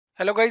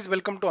Hello guys,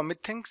 welcome to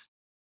Amit Things.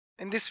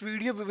 In this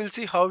video, we will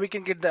see how we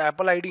can get the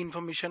Apple ID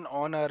information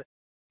on our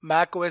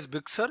macOS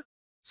Big Sur.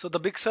 So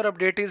the Big Sur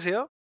update is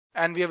here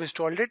and we have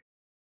installed it.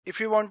 If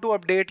you want to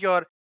update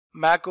your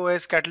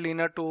macOS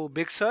Catalina to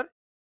Big Sur,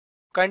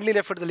 kindly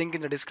refer to the link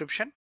in the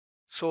description.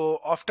 So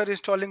after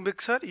installing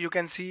Big Sur, you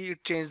can see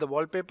it changed the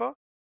wallpaper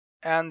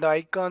and the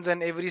icons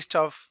and every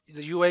stuff,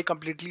 the UI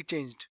completely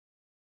changed.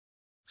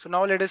 So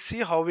now let us see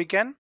how we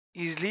can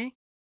easily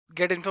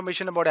get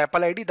information about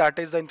Apple ID. That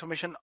is the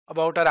information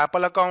about our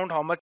Apple account,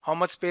 how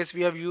much space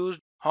we have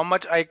used, how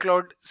much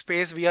iCloud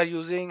space we are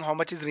using, how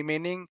much is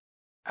remaining,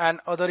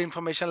 and other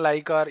information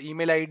like our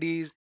email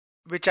IDs,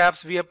 which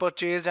apps we have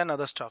purchased, and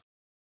other stuff.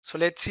 So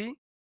let's see.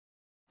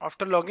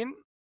 After login,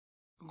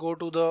 go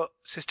to the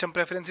system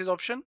preferences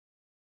option,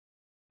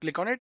 click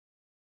on it.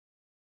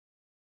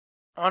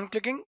 On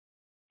clicking,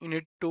 you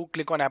need to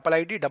click on Apple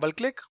ID, double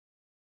click.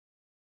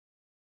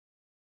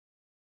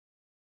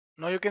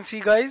 Now you can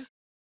see guys,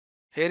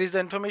 here is the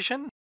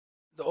information.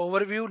 The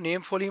overview,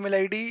 name, full email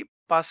ID,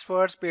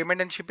 passwords,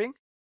 payment and shipping,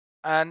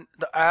 and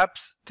the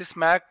apps, this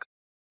Mac,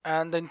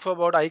 and the info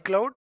about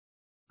iCloud,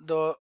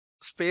 the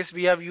space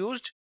we have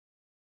used.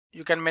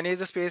 You can manage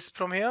the space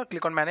from here.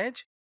 Click on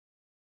manage.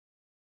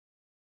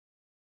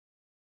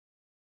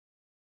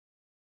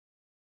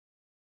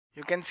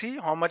 You can see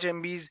how much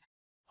MBs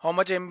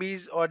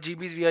or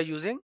GBs we are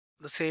using.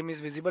 The same is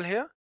visible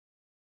here.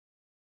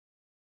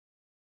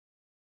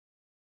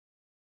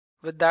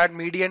 With that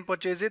median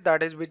purchases,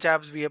 that is which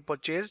apps we have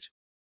purchased.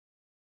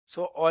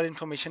 So all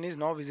information is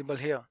now visible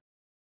here.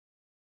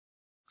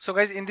 So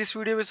guys, in this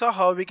video we saw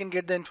how we can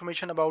get the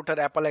information about our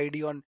Apple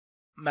ID on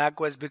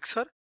macOS Big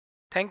Sur.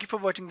 Thank you for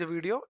watching the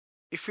video.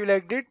 If you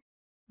liked it,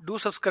 do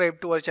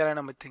subscribe to our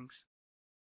channel Amit Things.